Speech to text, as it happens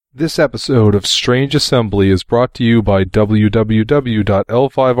This episode of Strange Assembly is brought to you by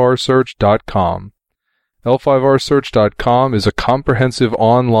www.l5rsearch.com. L5rsearch.com is a comprehensive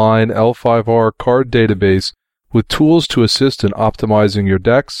online L5R card database with tools to assist in optimizing your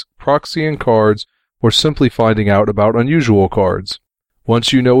decks, proxying cards, or simply finding out about unusual cards.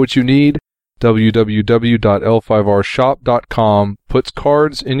 Once you know what you need, www.l5rshop.com puts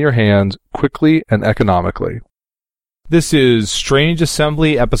cards in your hands quickly and economically. This is Strange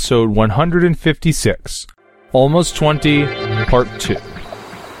Assembly, episode 156, Almost 20, Part 2.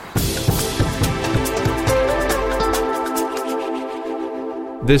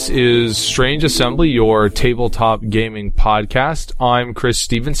 This is Strange Assembly, your tabletop gaming podcast. I'm Chris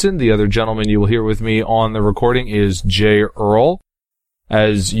Stevenson. The other gentleman you will hear with me on the recording is Jay Earl.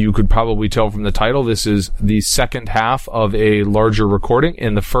 As you could probably tell from the title, this is the second half of a larger recording.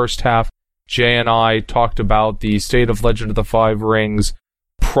 In the first half, Jay and I talked about the state of Legend of the Five Rings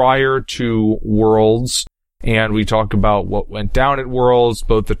prior to Worlds, and we talked about what went down at Worlds,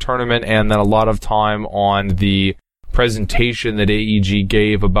 both the tournament and then a lot of time on the presentation that AEG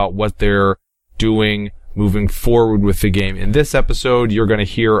gave about what they're doing moving forward with the game. In this episode, you're going to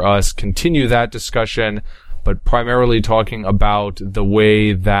hear us continue that discussion, but primarily talking about the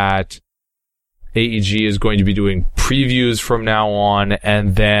way that AEG is going to be doing previews from now on,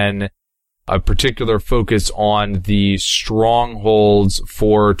 and then a particular focus on the strongholds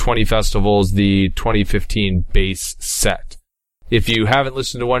for 20 festivals, the 2015 base set. If you haven't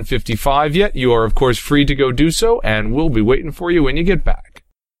listened to 155 yet, you are of course free to go do so, and we'll be waiting for you when you get back.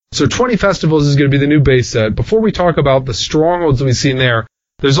 So 20 festivals is going to be the new base set. Before we talk about the strongholds that we've seen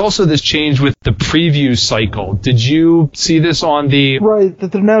there's also this change with the preview cycle. Did you see this on the... Right,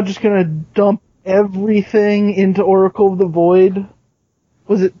 that they're now just going to dump everything into Oracle of the Void.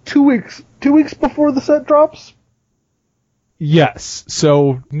 Was it 2 weeks? 2 weeks before the set drops? Yes.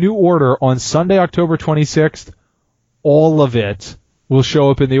 So, new order on Sunday, October 26th. All of it will show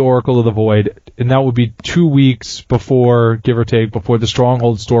up in the Oracle of the Void, and that will be 2 weeks before, give or take, before the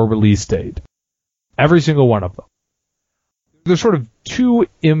Stronghold store release date. Every single one of them. There's sort of two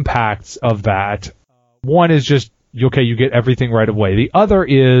impacts of that. One is just, okay, you get everything right away. The other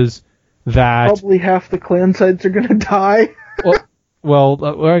is that... Probably half the clan sites are going to die.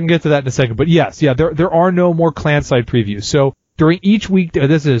 Well, I can get to that in a second, but yes, there are no more clan side previews. So during each weekday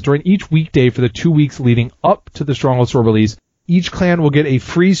for the 2 weeks leading up to the Stronghold store release, each clan will get a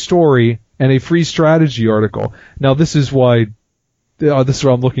free story and a free strategy article. Now this is why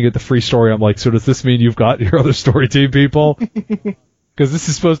I'm looking at the free story. I'm like, so does this mean you've got your other story team people? Because this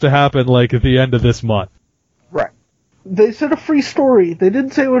is supposed to happen like at the end of this month. Right. They said a free story. They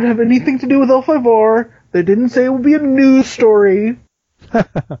didn't say it would have anything to do with L5R. They didn't say it would be a news story.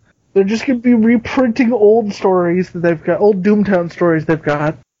 They're just going to be reprinting old stories that they've got, old Doomtown stories they've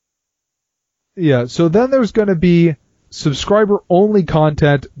got. Yeah, so then there's going to be subscriber-only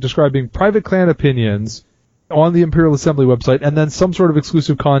content describing private clan opinions on the Imperial Assembly website, and then some sort of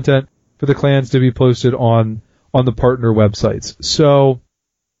exclusive content for the clans to be posted on the partner websites. So, I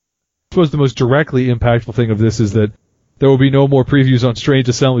suppose the most directly impactful thing of this is that there will be no more previews on Strange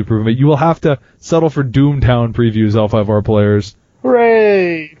Assembly Improvement. You will have to settle for Doomtown previews, L5R players.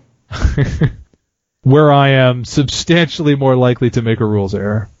 Hooray! Where I am substantially more likely to make a rules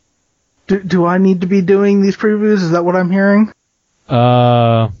error. Do I need to be doing these previews? Is that what I'm hearing?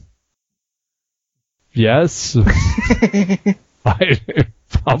 Yes.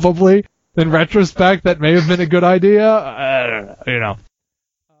 Probably. In retrospect, that may have been a good idea.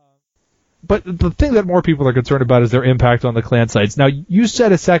 But the thing that more people are concerned about is their impact on the clan sites. Now, you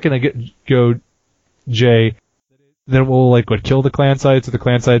said a second ago, Jay, then we'll kill the clan sites, or the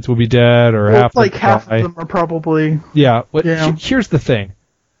clan sites will be dead, or half of them are probably... Yeah, but here's the thing.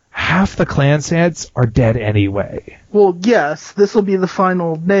 Half the clan sites are dead anyway. Well, yes, this will be the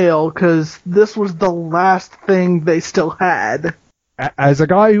final nail, because this was the last thing they still had. As a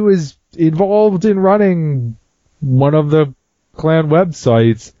guy who is involved in running one of the clan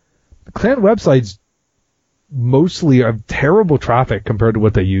websites, the clan websites mostly have terrible traffic compared to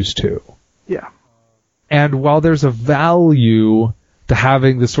what they used to. Yeah. And while there's a value to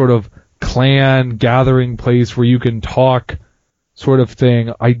having this sort of clan gathering place where you can talk sort of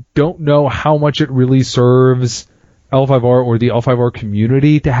thing, I don't know how much it really serves L5R or the L5R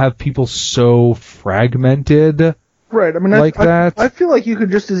community to have people so fragmented. Right, I mean, I feel like you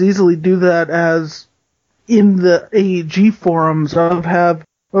could just as easily do that as in the AEG forums of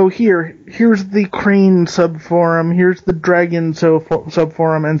here's the Crane sub-forum, here's the Dragon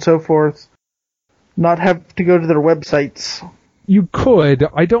sub-forum, and so forth. Not have to go to their websites. You could.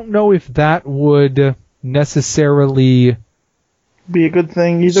 I don't know if that would necessarily be a good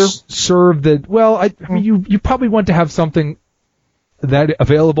thing either. Serve that. Well, I mean, you probably want to have something that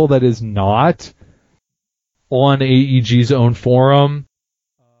available that is not on AEG's own forum,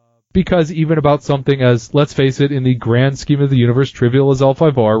 because even about something as, let's face it, in the grand scheme of the universe, trivial as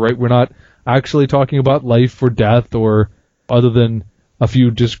L5R, right? We're not actually talking about life or death, or other than a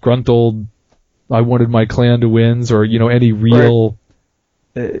few disgruntled, I wanted my clan to wins, or any real,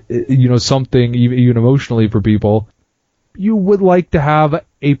 something even emotionally for people. You would like to have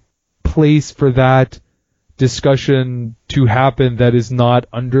a place for that discussion to happen that is not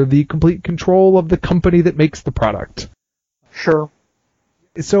under the complete control of the company that makes the product. Sure.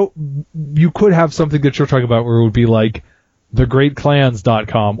 So you could have something that you're talking about where it would be like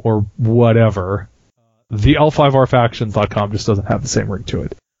thegreatclans.com or whatever. The L5Rfactions.com just doesn't have the same ring to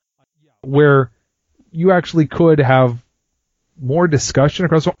it. Where you actually could have more discussion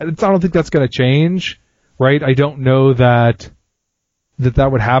across. I don't think that's going to change, right? I don't know that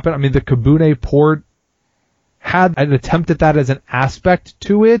would happen. I mean, the Kabune port had an attempt at that as an aspect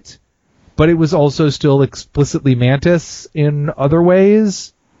to it, but it was also still explicitly Mantis in other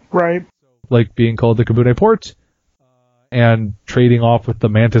ways. Right. Like being called the Kabune port, and trading off with the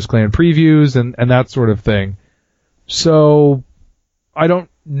Mantis Clan previews and that sort of thing. So I don't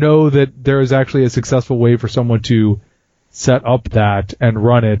know that there is actually a successful way for someone to set up that and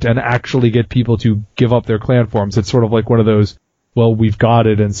run it and actually get people to give up their clan forums. It's sort of like one of those, well, we've got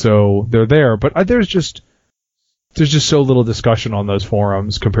it, and so they're there. But there's just so little discussion on those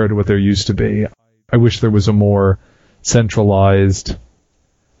forums compared to what there used to be. I wish there was a more centralized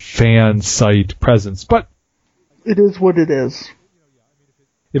fan site presence, but it is what it is.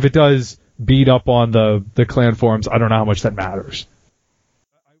 If it does beat up on the clan forums, I don't know how much that matters.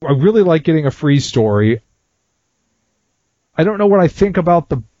 I really like getting a free story. I don't know what I think about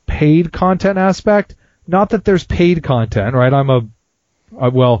the paid content aspect. Not that there's paid content, right? I'm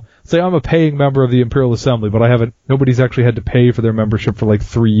a paying member of the Imperial Assembly, but nobody's actually had to pay for their membership for like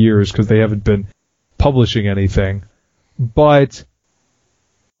 3 years because they haven't been publishing anything. But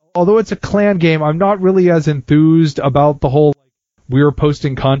although it's a clan game, I'm not really as enthused about the whole we're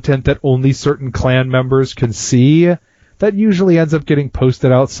posting content that only certain clan members can see. That usually ends up getting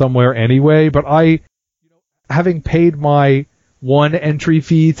posted out somewhere anyway, but having paid my one entry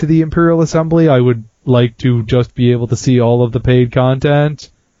fee to the Imperial Assembly, I would like to just be able to see all of the paid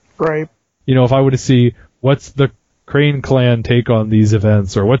content. Right. If I were to see what's the Crane clan take on these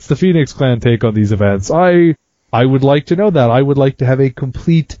events, or what's the Phoenix clan take on these events, I would like to know that. I would like to have a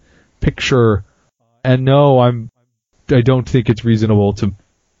complete picture. And no, I don't think it's reasonable to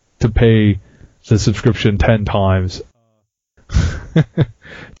pay the subscription 10 times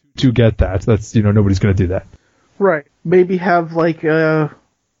to get that. That's, nobody's going to do that. Right. Maybe have like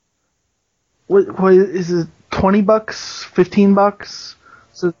what is it, $20, $15?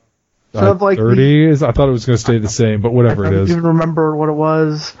 So have like 30 I thought it was going to stay the same, but whatever it is. I don't even remember what it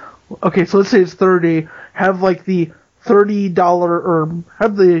was. Okay, so let's say it's 30. Have like the $30 or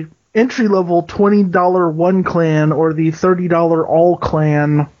have the entry level $20 one clan or the $30 all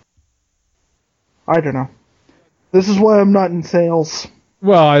clan. I don't know. This is why I'm not in sales.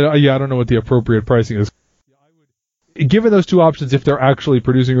 Well, I don't know what the appropriate pricing is. Given those two options, if they're actually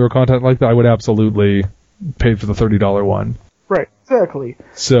producing real content like that, I would absolutely pay for the $30 one. Right, exactly.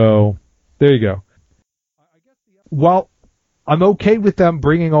 So, there you go. While I'm okay with them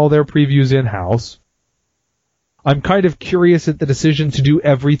bringing all their previews in-house, I'm kind of curious at the decision to do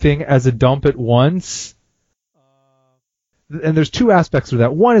everything as a dump at once. And there's two aspects to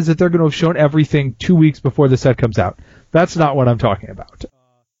that. One is that they're going to have shown everything 2 weeks before the set comes out. That's not what I'm talking about.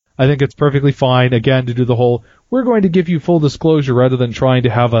 I think it's perfectly fine, again, to do the whole, we're going to give you full disclosure rather than trying to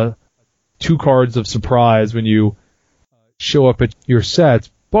have two cards of surprise when you show up at your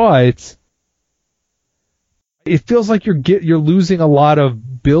sets. But it feels like you're losing a lot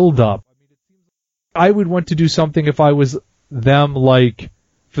of build-up. I would want to do something if I was them, like,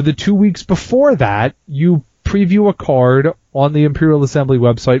 for the 2 weeks before that, you preview a card on the Imperial Assembly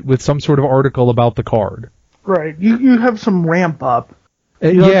website with some sort of article about the card. Right. You have some ramp up. I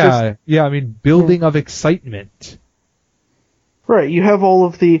mean, building of excitement. Right, you have all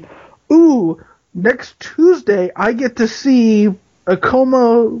of the, next Tuesday I get to see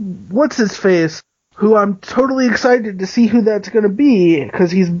Akoma, what's-his-face, who I'm totally excited to see who that's going to be,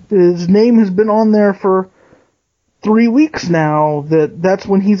 because his name has been on there for 3 weeks now, that's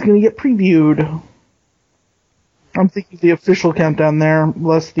when he's going to get previewed. I'm thinking the official countdown there,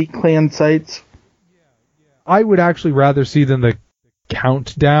 less the clan sites. I would actually rather see than the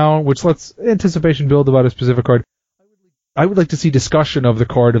countdown, which lets anticipation build about a specific card. I would like to see discussion of the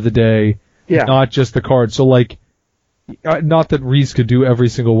card of the day, not just the card. So, like, not that Reese could do every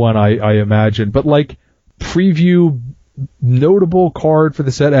single one, I imagine, but like preview notable card for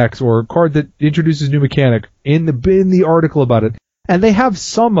the set X or card that introduces new mechanic in the article about it. And they have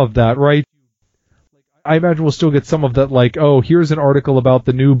some of that, right? I imagine we'll still get some of that, like, oh, here's an article about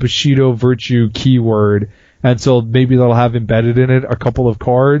the new Bushido Virtue keyword, and so maybe they'll have embedded in it a couple of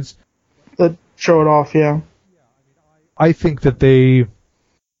cards that show it off, yeah. I think that they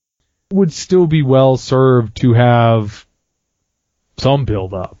would still be well served to have some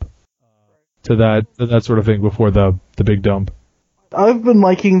build up to that sort of thing before the big dump. I've been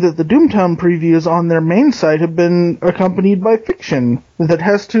liking that the Doomtown previews on their main site have been accompanied by fiction that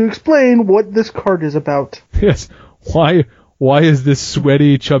has to explain what this card is about. Yes. Why is this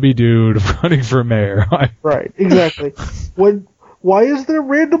sweaty, chubby dude running for mayor? Right, exactly. Why is there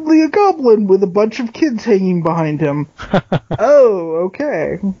randomly a goblin with a bunch of kids hanging behind him? Oh,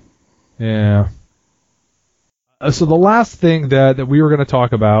 okay. Yeah. So the last thing that we were going to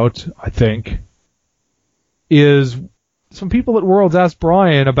talk about, I think, is some people at Worlds asked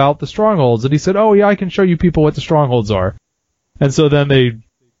Brian about the strongholds, and he said, oh, yeah, I can show you people what the strongholds are. And so then they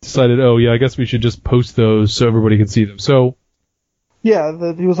decided, oh, yeah, I guess we should just post those so everybody can see them. So, yeah,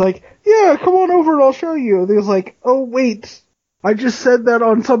 he was like, yeah, come on over and I'll show you. And he was like, oh, wait, I just said that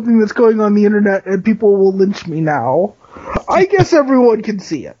on something that's going on the internet and people will lynch me now. I guess everyone can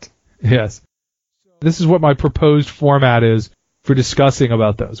see it. Yes. This is what my proposed format is for discussing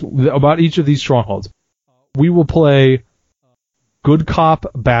about those, about each of these strongholds. We will play good cop,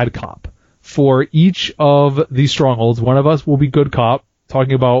 bad cop. For each of these strongholds, one of us will be good cop,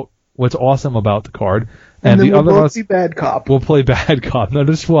 talking about what's awesome about the card, and the other of us be bad cop. We'll play bad cop. No,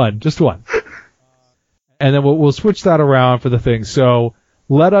 just one. And then we'll switch that around for the thing. So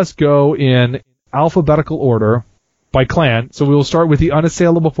let us go in alphabetical order by clan. So we will start with the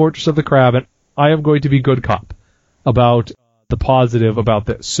unassailable Fortress of the Crab, and I am going to be good cop about the positive about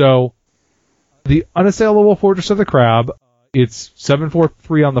this. So the unassailable Fortress of the Crab, it's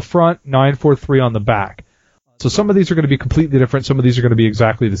 743 on the front, 943 on the back. So some of these are going to be completely different. Some of these are going to be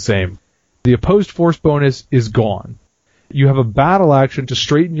exactly the same. The opposed force bonus is gone. You have a battle action to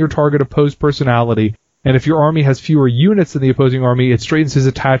straighten your target opposed personality, and if your army has fewer units than the opposing army, it straightens his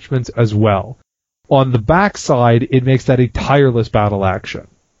attachments as well. On the back side, it makes that a tireless battle action.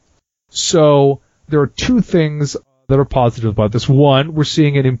 So there are two things that are positive about this. One, we're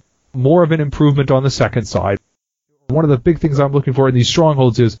seeing more of an improvement on the second side. One of the big things I'm looking for in these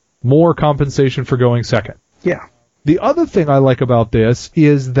strongholds is more compensation for going second. Yeah. The other thing I like about this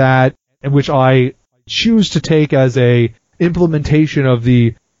is that, which I choose to take as a implementation of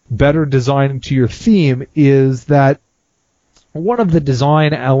the better designing to your theme, is that one of the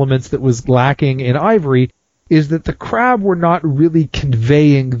design elements that was lacking in Ivory is that the crab were not really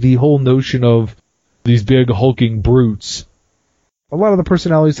conveying the whole notion of these big hulking brutes. A lot of the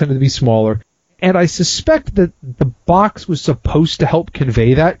personalities tended to be smaller, and I suspect that the box was supposed to help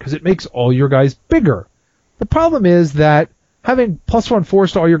convey that because it makes all your guys bigger. The problem is that having +1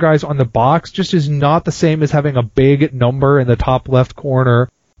 force to all your guys on the box just is not the same as having a big number in the top left corner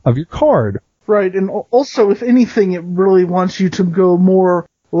of your card. Right, and also, if anything, it really wants you to go more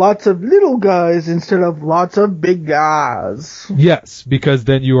lots of little guys instead of lots of big guys. Yes, because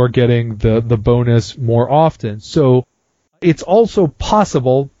then you are getting the bonus more often. So it's also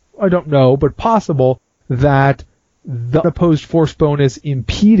possible, I don't know, but possible that the opposed force bonus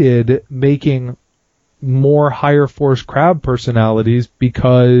impeded making more higher force crab personalities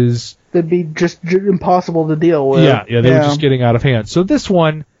because they'd be just impossible to deal with. Yeah, they were just getting out of hand. So this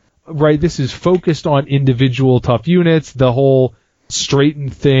one, right, this is focused on individual tough units. The whole straighten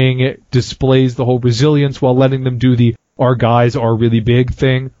thing displays the whole resilience while letting them do the our guys are really big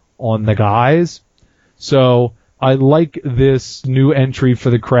thing on the guys. So I like this new entry for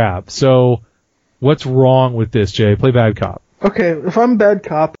the crab. So what's wrong with this, Jay? Play bad cop. Okay, if I'm bad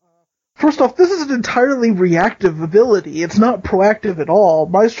cop, first off, this is an entirely reactive ability. It's not proactive at all.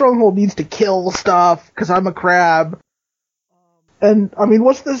 My stronghold needs to kill stuff because I'm a crab. And, I mean,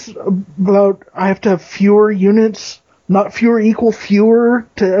 what's this about? I have to have fewer units, not fewer equal fewer,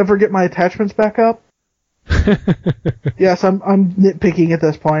 to ever get my attachments back up? Yes, I'm nitpicking at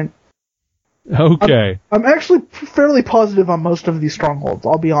this point. Okay. I'm actually fairly positive on most of these strongholds,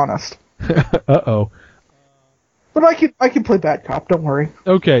 I'll be honest. Uh-oh. But I can play bad cop, don't worry.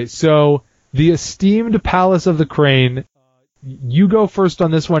 Okay, so the esteemed Palace of the Crane, you go first on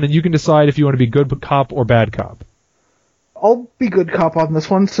this one, and you can decide if you want to be good cop or bad cop. I'll be good cop on this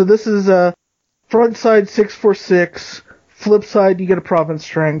one. So this is front side 646, flip side you get a province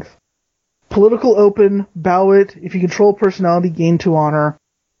strength. Political open, bow it, if you control personality, gain 2 honor.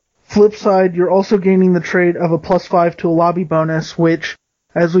 Flip side, you're also gaining the trait of a +5 to a lobby bonus, which,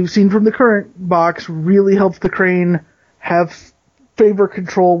 as we've seen from the current box, really helps the Crane have favor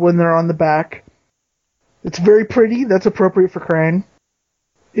control when they're on the back. It's very pretty. That's appropriate for Crane.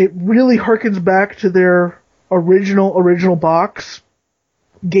 It really harkens back to their original box.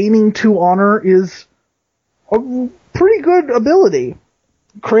 Gaining 2 honor is a pretty good ability.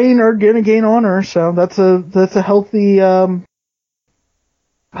 Crane are gonna gain honor, so that's a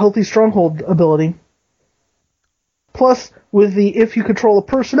healthy stronghold ability. Plus, with the if you control a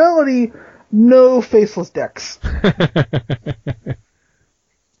personality, no faceless decks.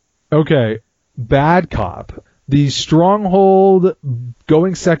 Okay, Bad Cop. The stronghold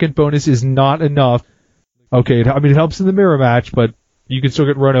going second bonus is not enough. Okay, I mean, it helps in the mirror match, but you can still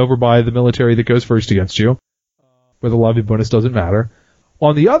get run over by the military that goes first against you, where the lobby bonus doesn't matter.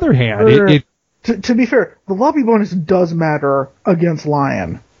 On the other hand, to be fair, the lobby bonus does matter against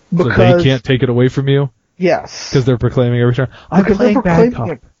Lion. Because so they can't take it away from you? Yes. Because they're proclaiming every turn. I'm playing Bad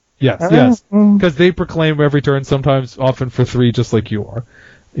Cop. Yes. Because they proclaim every turn, sometimes, often for 3, just like you are.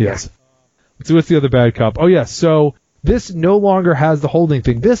 Yes. So what's the other Bad Cop? Oh, yes. So this no longer has the holding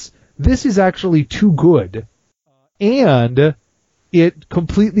thing. This is actually too good. And it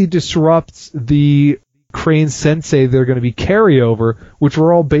completely disrupts the Crane Sensei that are going to be carryover, which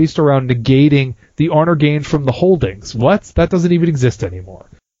were all based around negating the honor gained from the holdings. What? That doesn't even exist anymore.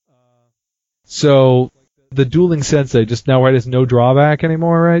 So the dueling Sensei just now has no drawback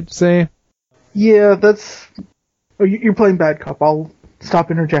anymore, right? Say? Yeah, that's... Oh, you're playing Bad Cop. I'll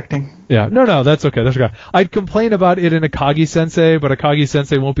stop interjecting. Yeah, no, that's okay. That's okay. I'd complain about it in Akagi Sensei, but Akagi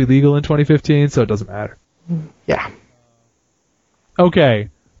Sensei won't be legal in 2015, so it doesn't matter. Yeah. Okay.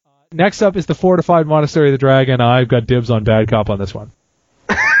 Next up is the Fortified Monastery of the Dragon. I've got dibs on Bad Cop on this one.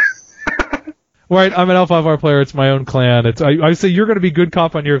 Right, I'm an L5R player. It's my own clan. I say you're going to be good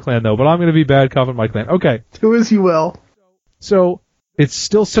cop on your clan, though, but I'm going to be bad cop on my clan. Okay. Do as you will. So, it's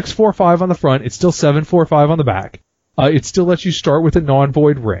still 6-4-5 on the front. It's still 7-4-5 on the back. It still lets you start with a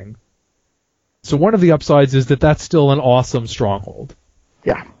non-void ring. So one of the upsides is that that's still an awesome stronghold.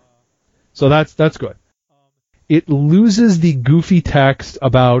 Yeah. So that's good. It loses the goofy text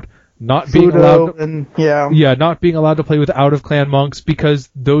about not being allowed to, not being allowed to play with out-of-clan monks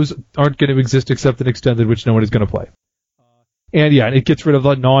because those aren't going to exist except in Extended, which no one is going to play. And it gets rid of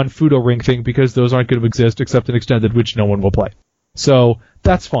the non-Fudo ring thing because those aren't going to exist except in Extended, which no one will play. So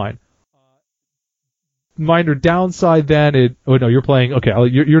that's fine. Minor downside then, you're playing, okay,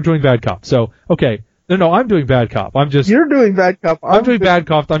 you're doing Bad Cop. So, okay, no, I'm doing Bad Cop. You're doing Bad Cop. I'm doing Bad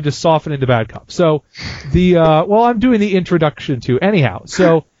Cop, I'm just softening the Bad Cop. So, I'm doing the introduction to, anyhow.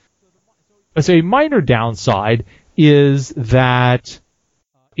 So, a minor downside is that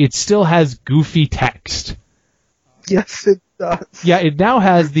it still has goofy text. Yes, it does. Yeah, it now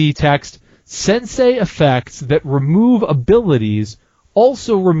has the text, Sensei effects that remove abilities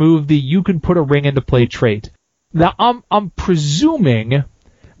also remove the you can put a ring into play trait. Now, I'm presuming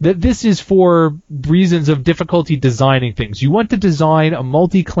that this is for reasons of difficulty designing things. You want to design a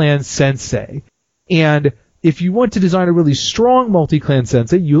multi-clan Sensei, and if you want to design a really strong multi-clan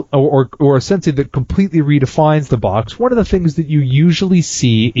Sensei, or a Sensei that completely redefines the box, one of the things that you usually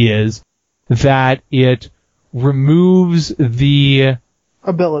see is that it removes the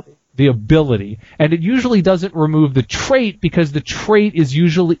ability, and it usually doesn't remove the trait because the trait is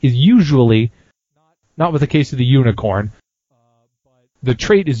usually not with the case of the unicorn. The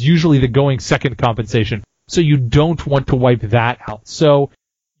trait is usually the going second compensation, so you don't want to wipe that out. So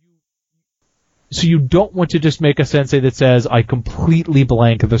you don't want to just make a Sensei that says, I completely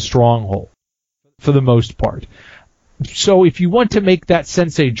blank the stronghold, for the most part. So if you want to make that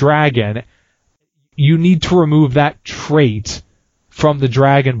Sensei Dragon, you need to remove that trait from the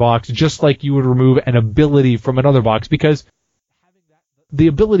Dragon box, just like you would remove an ability from another box, because the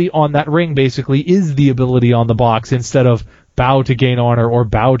ability on that ring basically is the ability on the box, instead of bow to gain honor, or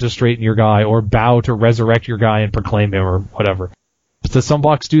bow to straighten your guy, or bow to resurrect your guy and proclaim him, or whatever. Does some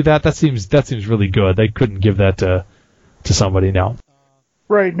box do that? That seems really good. They couldn't give that to somebody now.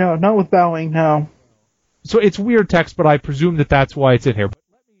 Right, no, not with bowing, no. So it's weird text, but I presume that that's why it's in here.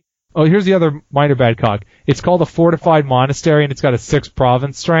 Oh, here's the other minor bad cog. It's called a Fortified Monastery, and it's got a 6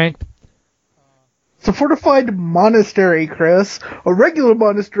 province strength. It's a fortified monastery, Chris. A regular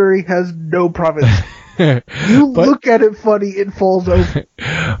monastery has no province. Look at it funny, it falls over.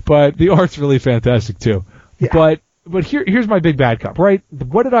 But the art's really fantastic, too. Yeah. But here's my big bad cop, right?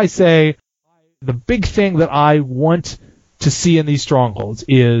 What did I say? The big thing that I want to see in these strongholds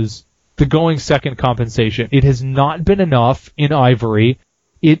is the going second compensation. It has not been enough in Ivory.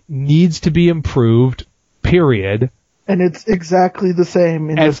 It needs to be improved, period. And it's exactly the same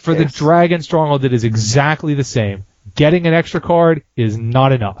in And this for case. the Dragon Stronghold, it is exactly the same. Getting an extra card is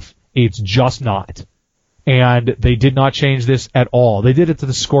not enough. It's just not. And they did not change this at all. They did it to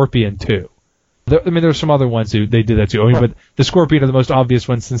the Scorpion, too. There's some other ones who they did that, too. But the Scorpion are the most obvious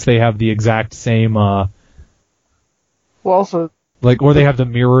ones since they have the exact same... or they have the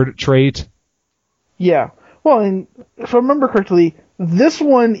mirrored trait. Yeah. Well, and if I remember correctly, this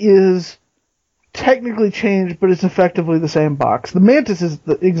one is technically changed, but it's effectively the same box. The Mantis is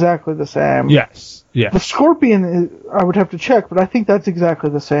exactly the same. Yes. The Scorpion, I would have to check, but I think that's exactly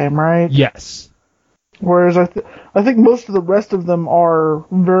the same, right? Yes. Whereas I think most of the rest of them are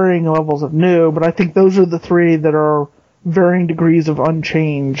varying levels of new, but I think those are the three that are varying degrees of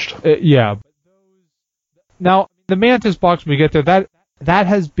unchanged. Yeah. Now, the Mantis box, when we get there, that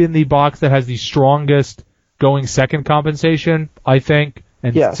has been the box that has the strongest going second compensation, I think.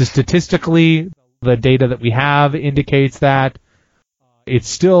 And yes. Statistically, the data that we have indicates that it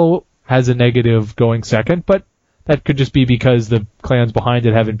still has a negative going second, but that could just be because the clans behind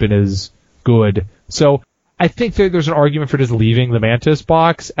it haven't been as good. So I think there's an argument for just leaving the Mantis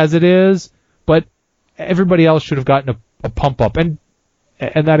box as it is, but everybody else should have gotten a pump up, and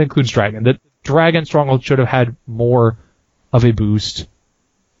that includes Dragon. The Dragon Stronghold should have had more of a boost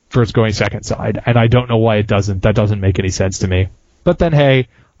for its going second side, and I don't know why it doesn't. That doesn't make any sense to me. But then, hey,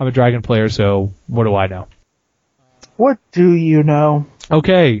 I'm a Dragon player, so what do I know? What do you know?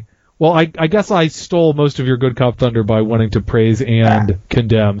 Okay. Well, I guess I stole most of your good cop thunder by wanting to praise and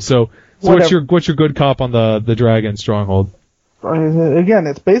condemn. So what's your good cop on the Dragon Stronghold? Again,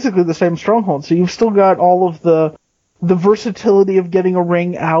 it's basically the same Stronghold, so you've still got all of the versatility of getting a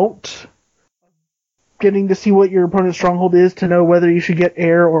ring out, getting to see what your opponent's Stronghold is to know whether you should get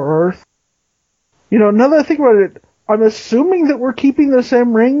air or earth. Now that I think about it, I'm assuming that we're keeping the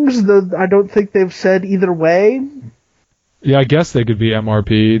same rings. I don't think they've said either way. Yeah, I guess they could be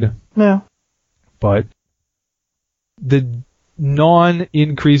MRP'd. Yeah. But the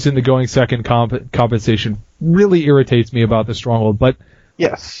non-increase in the going second compensation really irritates me about the Stronghold. But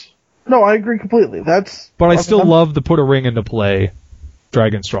yes. No, I agree completely. But I still love to put a ring into play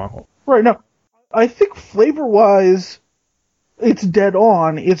Dragon Stronghold. Right, no. I think flavor-wise, it's dead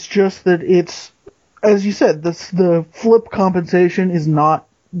on. It's just that it's, as you said, the flip compensation is not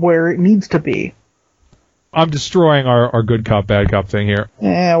where it needs to be. I'm destroying our good cop, bad cop thing here.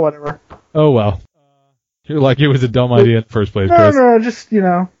 Yeah, whatever. Oh, well. You're like it was a dumb idea in the first place, Chris. No, just,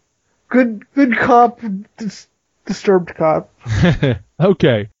 good cop, disturbed cop.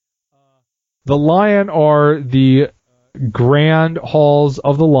 Okay. The Lion are the Grand Halls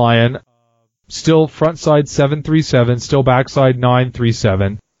of the Lion. Still front side 737, still backside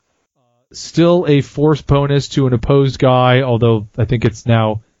 937. Still a force bonus to an opposed guy, although I think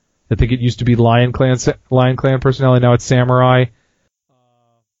it used to be Lion Clan personality, now it's Samurai.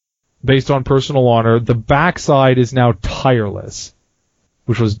 Based on personal honor. The backside is now tireless,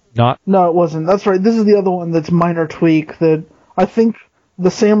 which was not... No, it wasn't. That's right. This is the other one that's minor tweak. That I think the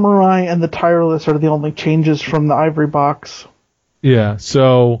Samurai and the tireless are the only changes from the Ivory box. Yeah,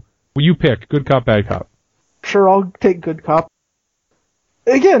 so you pick. Good cop, bad cop. Sure, I'll take good cop.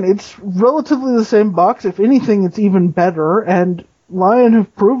 Again, it's relatively the same box. If anything, it's even better, and Lion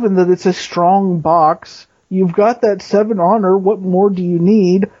have proven that it's a strong box. You've got that 7 honor. What more do you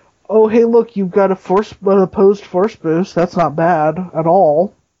need? Oh, hey, look, you've got an opposed force boost. That's not bad at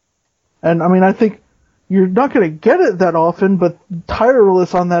all. And, I think you're not going to get it that often, but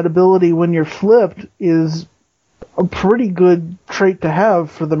tireless on that ability when you're flipped is a pretty good trait to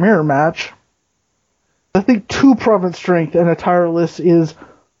have for the mirror match. I think 2 province strength and a tireless is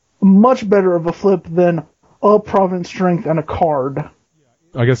much better of a flip than a province strength and a card.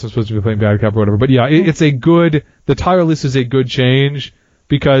 I guess I'm supposed to be playing bad cop or whatever, but yeah, the tireless is a good change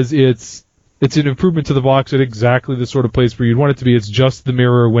because it's an improvement to the box at exactly the sort of place where you'd want it to be. It's just the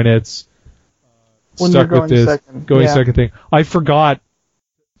mirror when it's stuck with this second thing. I forgot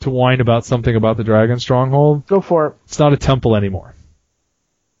to whine about something about the Dragon Stronghold. Go for it. It's not a temple anymore.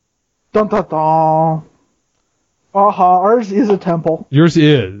 Dun dun dun. Ours is a temple. Yours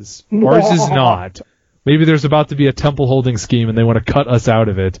is. Ours is not. Maybe there's about to be a temple holding scheme and they want to cut us out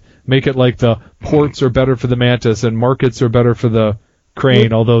of it. Make it like the ports are better for the Mantis and markets are better for the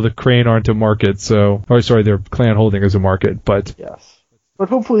Crane, although the Crane aren't a market, their clan holding is a market, but... Yes. But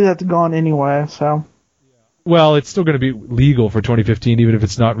hopefully that's gone anyway, so... Well, it's still going to be legal for 2015, even if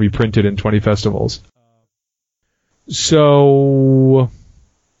it's not reprinted in 20 festivals. So...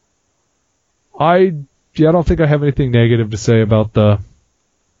 I don't think I have anything negative to say about the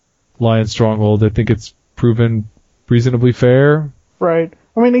Lion Stronghold. I think it's proven reasonably fair. Right.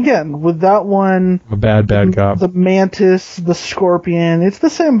 I mean, again, with that one... A bad cop. The Mantis, the Scorpion, it's the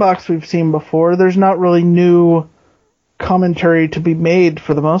same box we've seen before. There's not really new commentary to be made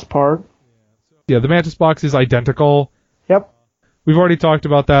for the most part. Yeah, the Mantis box is identical. Yep. We've already talked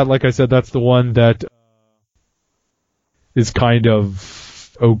about that. Like I said, that's the one that is kind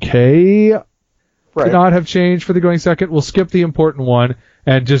of okay to not have changed for the going second. We'll skip the important one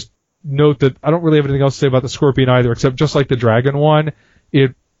and just note that I don't really have anything else to say about the Scorpion either, except just like the Dragon one,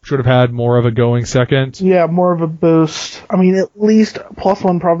 it should have had more of a going second. Yeah, more of a boost. I mean, at least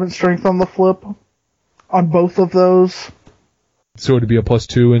 +1 province strength on the flip on both of those. So it'd be a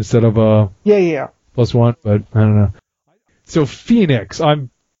 +2 instead of a +1, but I don't know. So Phoenix,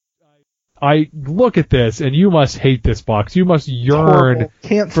 I look at this and you must hate this box. You must yearn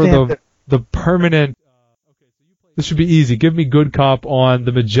for the permanent. This should be easy. Give me good cop on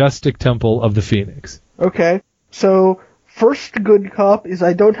the Majestic Temple of the Phoenix. Okay, so first good cop is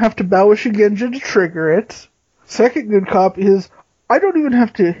I don't have to bow a Shugenja to trigger it. Second good cop is I don't even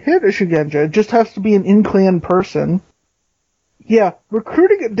have to hit a Shugenja. It just has to be an in-clan person. Yeah,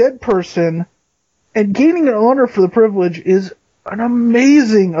 recruiting a dead person and gaining an honor for the privilege is an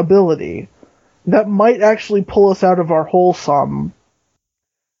amazing ability that might actually pull us out of our hole some.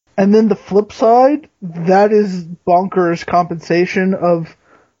 And then the flip side, that is bonkers compensation of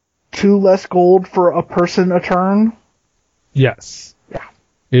 2 less gold for a person a turn. Yes. Yeah.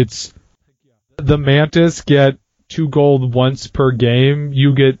 It's the Mantis get 2 gold once per game.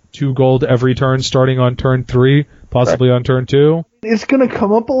 You get 2 gold every turn starting on turn 3, possibly on turn 2. It's going to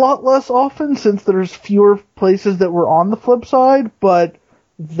come up a lot less often since there's fewer places that were on the flip side, but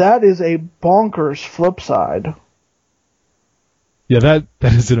that is a bonkers flip side. Yeah,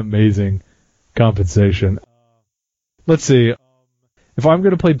 that is an amazing compensation. Let's see. If I'm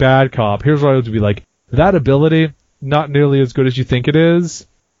going to play bad cop, here's what I would be like. That ability, not nearly as good as you think it is,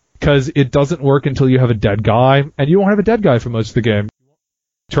 because it doesn't work until you have a dead guy, and you won't have a dead guy for most of the game.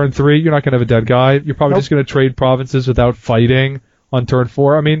 Turn 3, you're not going to have a dead guy. You're probably just going to trade provinces without fighting on turn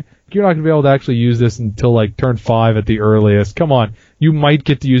 4. I mean, you're not going to be able to actually use this until like turn 5 at the earliest. Come on. You might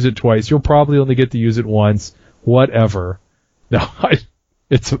get to use it twice. You'll probably only get to use it once. Whatever. No,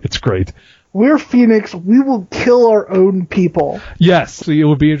 it's great. We're Phoenix. We will kill our own people. Yes, so it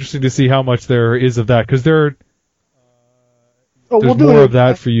would be interesting to see how much there is of that, because there's we'll more of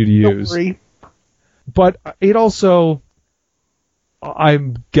that for you to use. But it also,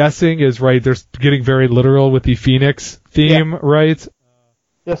 I'm guessing, is right. They're getting very literal with the Phoenix theme, right?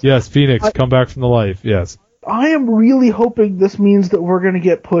 Yes, Phoenix, come back from the life. Yes. I am really hoping this means that we're going to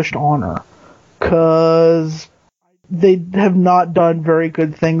get pushed honor, because they have not done very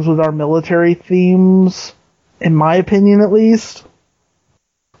good things with our military themes, in my opinion at least.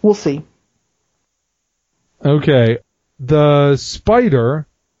 We'll see. Okay. The Spider,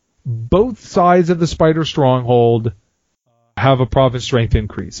 both sides of the Spider Stronghold have a province strength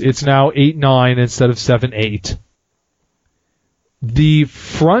increase. It's now 8-9 instead of 7-8. The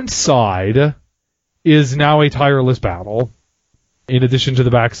front side is now a tireless battle, in addition to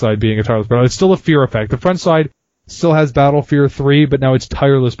the back side being a tireless battle. It's still a fear effect. The front side still has Battle Fear 3, but now it's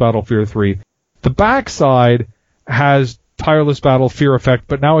Tireless Battle Fear 3. The backside has Tireless Battle Fear effect,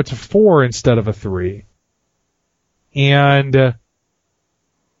 but now it's a 4 instead of a 3. And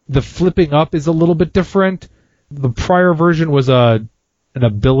the flipping up is a little bit different. The prior version was an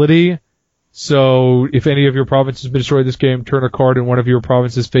ability, so if any of your provinces have been destroyed this game, turn a card in one of your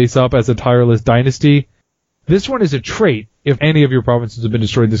provinces face up as a Tireless Dynasty. This one is a trait. If any of your provinces have been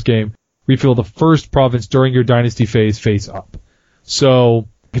destroyed this game, refill the first province during your dynasty phase face up. So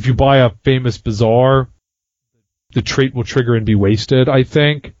if you buy a famous bazaar, the trait will trigger and be wasted, I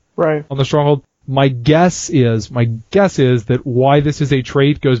think. Right. On the Stronghold. My guess is that why this is a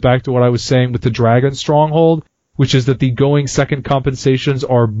trait goes back to what I was saying with the Dragon Stronghold, which is that the going second compensations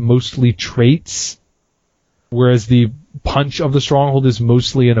are mostly traits, whereas the punch of the Stronghold is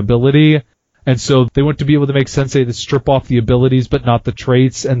mostly an ability. And so they want to be able to make Sensei to strip off the abilities but not the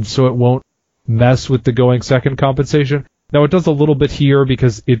traits, and so it won't mess with the going second compensation. Now it does a little bit here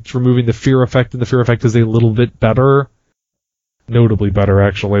because it's removing the fear effect, and the fear effect is a little bit better. Notably better,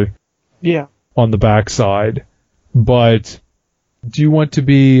 actually. Yeah. On the backside. But do you want to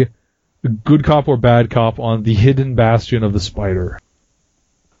be good cop or bad cop on the hidden bastion of the Spider?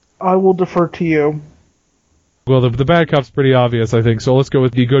 I will defer to you. Well, the bad cop's pretty obvious, I think, so let's go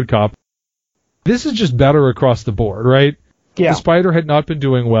with the good cop. This is just better across the board, right? Yeah. The Spider had not been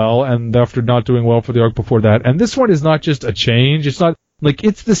doing well, and after not doing well for the arc before that, and this one is not just a change, it's not, like,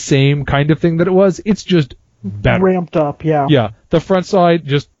 it's the same kind of thing that it was, it's just better. Ramped up, yeah. Yeah, the front side,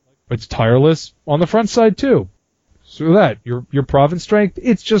 just, it's tireless on the front side, too. So that your province strength,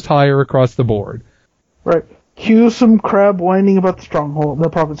 it's just higher across the board. Right. Cue some crab whining about the stronghold, the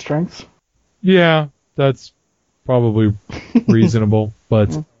province strengths. Yeah, that's probably reasonable,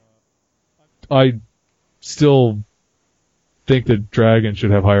 but I still think that Dragon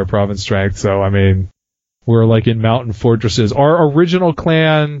should have higher province strength. So I mean, we're like in Mountain Fortresses. Our original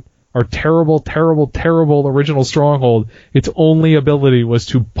clan, our terrible original stronghold, its only ability was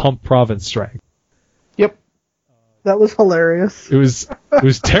to pump province strength. Yep. That was hilarious. It was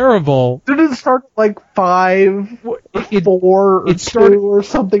terrible. Did it start like 5, 4, or 2 or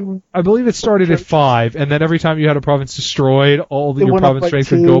something? I believe it started at 5, and then every time you had a province destroyed, all your province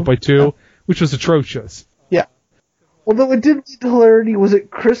strength would go up by 2, which was atrocious. Yeah. Although it did lead to hilarity. Was it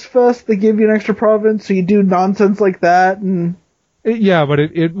Chrisfest? They gave you an extra province, so you do nonsense like that, and... Yeah, but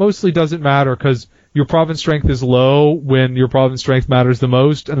it mostly doesn't matter, because your province strength is low when your province strength matters the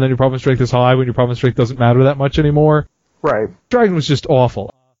most, and then your province strength is high when your province strength doesn't matter that much anymore. Right. Dragon was just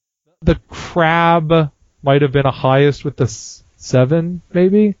awful. The crab might have been a highest with the 7,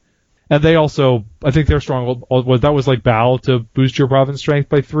 maybe? And they also, I think their stronghold was like Bow to boost your province strength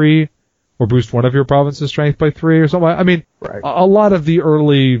by 3, or boost one of your province's strength by 3 or something. I mean, right. A lot of the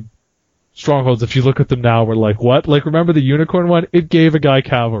early strongholds, if you look at them now, were like, what? Like, remember the unicorn one? It gave a guy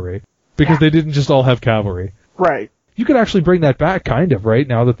cavalry. Because they didn't just all have cavalry. Right. You could actually bring that back, kind of, right?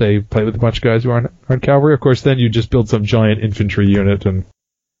 Now that they play with a bunch of guys who aren't cavalry. Of course, then you just build some giant infantry unit and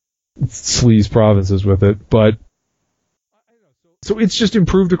sleaze provinces with it. But, so it's just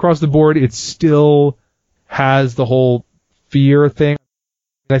improved across the board. It still has the whole fear thing.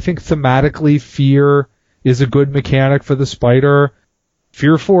 And I think thematically, fear is a good mechanic for the spider.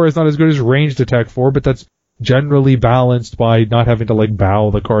 Fear 4 is not as good as ranged attack 4, but that's generally balanced by not having to like bow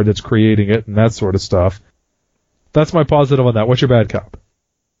the card that's creating it and that sort of stuff. That's my positive on that. What's your bad cop?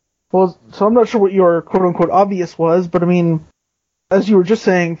 Well, so I'm not sure what your quote-unquote obvious was, but I mean, as you were just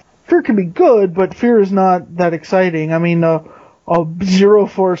saying, fear can be good, but fear is not that exciting. I mean, a Zero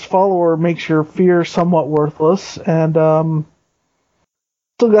Force follower makes your fear somewhat worthless, and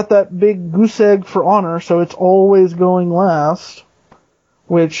still got that big goose egg for honor, so it's always going last,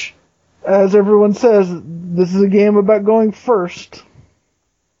 which, as everyone says, this is a game about going first.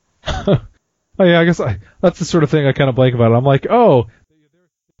 Oh yeah, I guess that's the sort of thing I kind of blank about. I'm like, oh,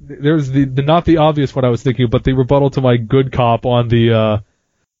 there's the not the obvious what I was thinking, but the rebuttal to my good cop on the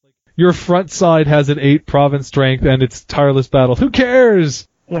your front side has an 8 province strength and it's tireless battle. Who cares?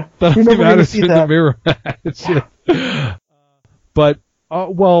 Yeah, that only matters in the mirror match. But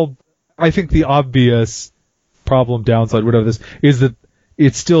well, I think the obvious problem, downside, whatever this is, that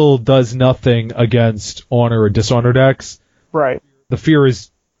it still does nothing against honor or dishonor decks. Right. The fear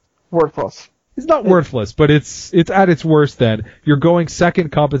is worthless. It's not worthless, but it's at its worst then. Your going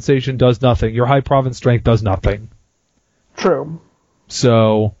second compensation does nothing. Your high province strength does nothing. True.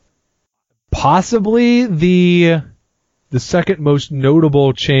 So, possibly the second most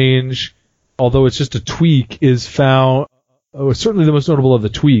notable change, although it's just a tweak, is found, certainly the most notable of the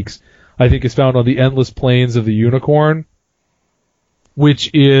tweaks, I think is found on the Endless Plains of the Unicorn,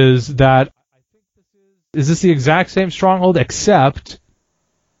 which is that, is this the exact same stronghold, except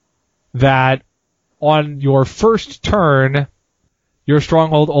that on your first turn, your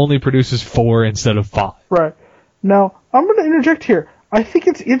stronghold only produces 4 instead of 5. Right. Now, I'm going to interject here. I think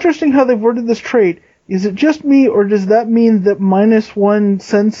it's interesting how they've worded this trait. Is it just me, or does that mean that -1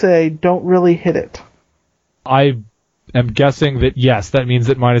 sensei don't really hit it? I am guessing that yes, that means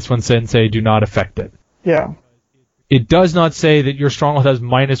that -1 sensei do not affect it. Yeah. It does not say that your stronghold has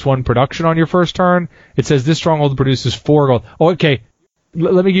 -1 production on your first turn. It says this stronghold produces 4 gold. Oh, okay.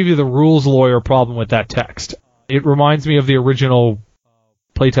 Let me give you the rules lawyer problem with that text. It reminds me of the original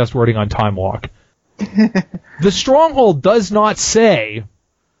playtest wording on Time Walk. The stronghold does not say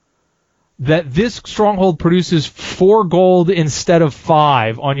that this stronghold produces 4 gold instead of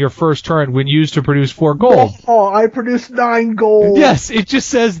 5 on your first turn when used to produce 4 gold. Oh, I produced 9 gold. Yes, it just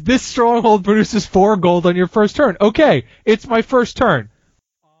says this stronghold produces 4 gold on your first turn. Okay, it's my first turn.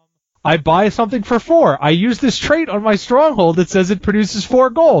 I buy something for 4. I use this trait on my stronghold that says it produces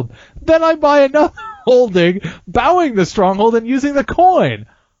 4 gold. Then I buy another holding, bowing the stronghold and using the coin.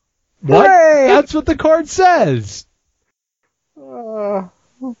 What? Hooray! That's what the card says.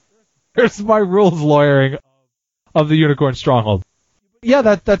 Here's my rules lawyering of the Unicorn Stronghold. Yeah,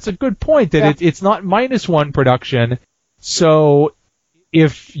 that's a good point, that it's not -1 production. So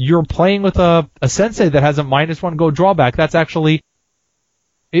if you're playing with a sensei that has a -1 gold drawback, that's actually...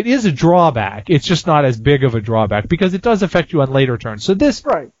 It is a drawback. It's just not as big of a drawback because it does affect you on later turns. So this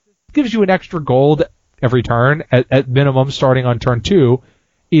gives you an extra gold every turn, at minimum starting on turn 2.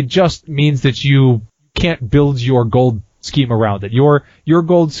 It just means that you can't build your gold scheme around it. Your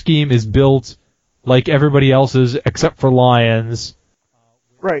gold scheme is built like everybody else's except for Lions.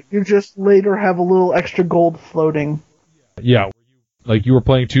 Right, you just later have a little extra gold floating. Yeah, like you were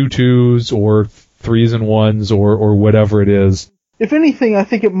playing 2/2s or 3s and 1s or whatever it is. If anything, I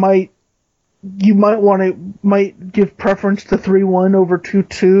think you might give preference to 3-1 over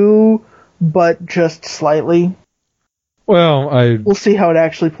 2-2, but just slightly. Well, we'll see how it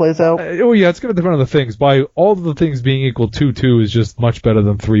actually plays out. Yeah, it's going to depend on the things. By all of the things being equal, 2-2 is just much better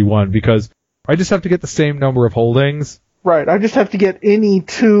than 3-1 because I just have to get the same number of holdings. Right, I just have to get any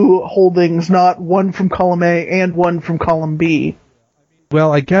 2 holdings, not one from column A and one from column B.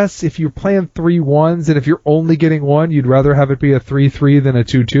 Well, I guess if you're playing 3-1s and if you're only getting 1, you'd rather have it be a 3-3 than a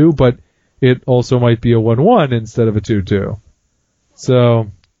 2-2, but it also might be a 1-1 instead of a 2-2. So,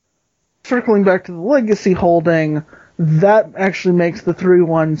 circling back to the legacy holding, that actually makes the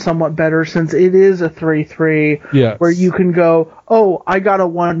 3-1 somewhat better since it is a 3-3, yes. Where you can go, oh, I got a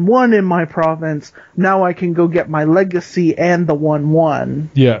 1-1 in my province, now I can go get my legacy and the 1-1.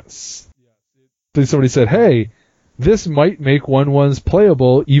 Yes. Then somebody said, hey, this might make 1-1s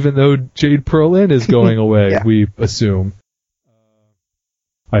playable even though Jade Pearl Inn is going away, yeah. We assume.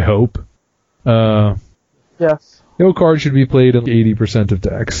 I hope. Yes. No card should be played in 80% of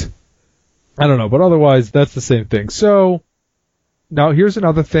decks. I don't know, but otherwise, that's the same thing. So, now here's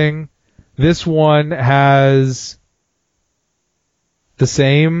another thing. This one has the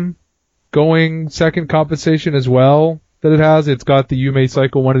same going second compensation as well that it has. It's got the you may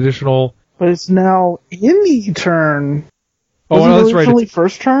cycle 1 additional. But it's now any turn. Oh, no, that's right. Only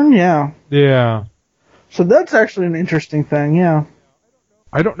first turn? Yeah. Yeah. So that's actually an interesting thing, yeah.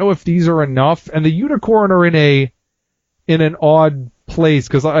 I don't know if these are enough, and the Unicorn are in an odd place,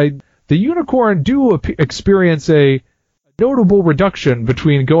 because the Unicorn do experience a notable reduction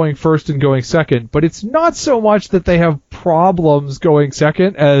between going first and going second, but it's not so much that they have problems going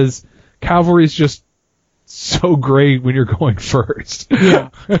second as Cavalry's just so great when you're going first. Yeah.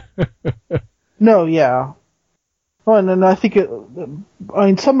 No, yeah. Well, and I think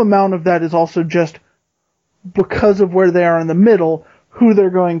some amount of that is also just because of where they are in the middle, who they're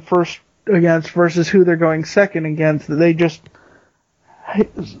going first against versus who they're going second against. They just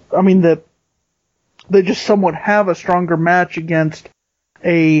somewhat have a stronger match against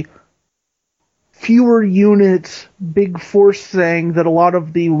a fewer units, big force thing that a lot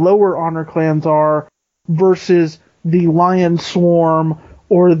of the lower honor clans are versus the Lion Swarm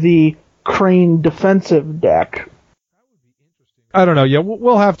or the Crane defensive deck. I don't know. Yeah,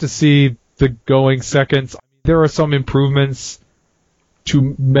 we'll have to see the going seconds. There are some improvements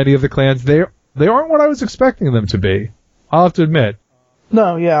to many of the clans. They aren't what I was expecting them to be. I'll have to admit.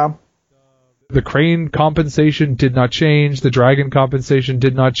 No, yeah. The Crane compensation did not change. The Dragon compensation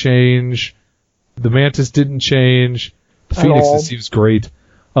did not change. The Mantis didn't change. The Phoenix seems great.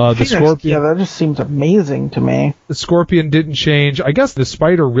 The Phoenix, Scorpion. Yeah, that just seems amazing to me. The Scorpion didn't change. I guess the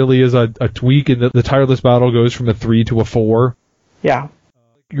Spider really is a tweak in that the Tireless Battle goes from a 3 to a 4. Yeah.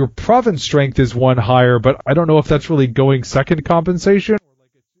 Your province strength is 1 higher, but I don't know if that's really going second compensation.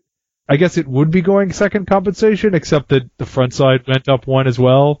 I guess it would be going second compensation, except that the front side went up 1 as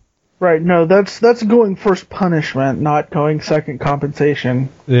well. Right, no, that's going first punishment, not going second compensation.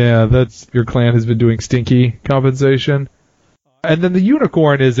 Yeah, that's your clan has been doing stinky compensation. And then the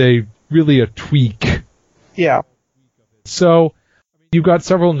Unicorn is really a tweak. Yeah. So, you've got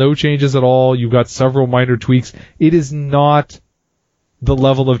several no changes at all, you've got several minor tweaks. It is not the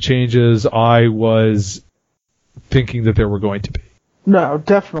level of changes I was thinking that there were going to be. No,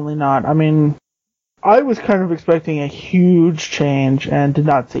 definitely not. I mean, I was kind of expecting a huge change and did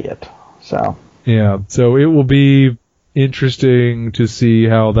not see it. So. Yeah, so it will be interesting to see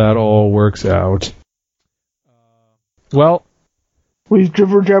how that all works out. Well, we've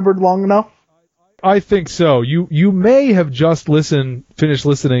jibber-jabbered long enough? I think so. You may have just finished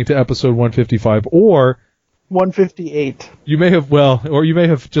listening to episode 155, or 158. You may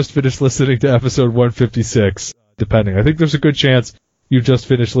have just finished listening to episode 156, depending. I think there's a good chance you've just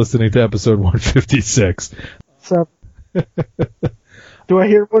finished listening to episode 156. So, do I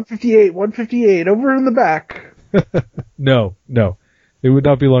hear 158, 158, over in the back? No. It would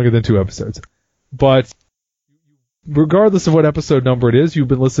not be longer than 2 episodes. But regardless of what episode number it is, you've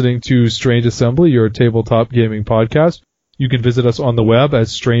been listening to Strange Assembly, your tabletop gaming podcast. You can visit us on the web at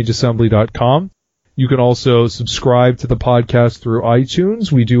strangeassembly.com. You can also subscribe to the podcast through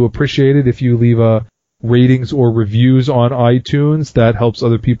iTunes. We do appreciate it if you leave ratings or reviews on iTunes. That helps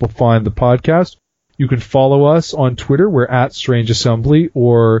other people find the podcast. You can follow us on Twitter. We're at Strange Assembly,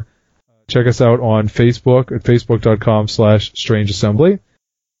 or check us out on Facebook at facebook.com/strangeassembly.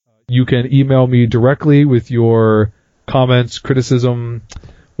 You can email me directly with your comments, criticism,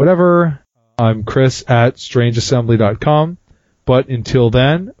 whatever. I'm Chris at strangeassembly.com. But until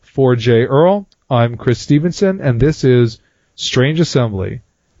then, for J. Earl, I'm Chris Stevenson, and this is Strange Assembly.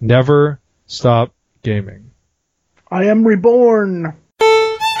 Never stop gaming. I am reborn.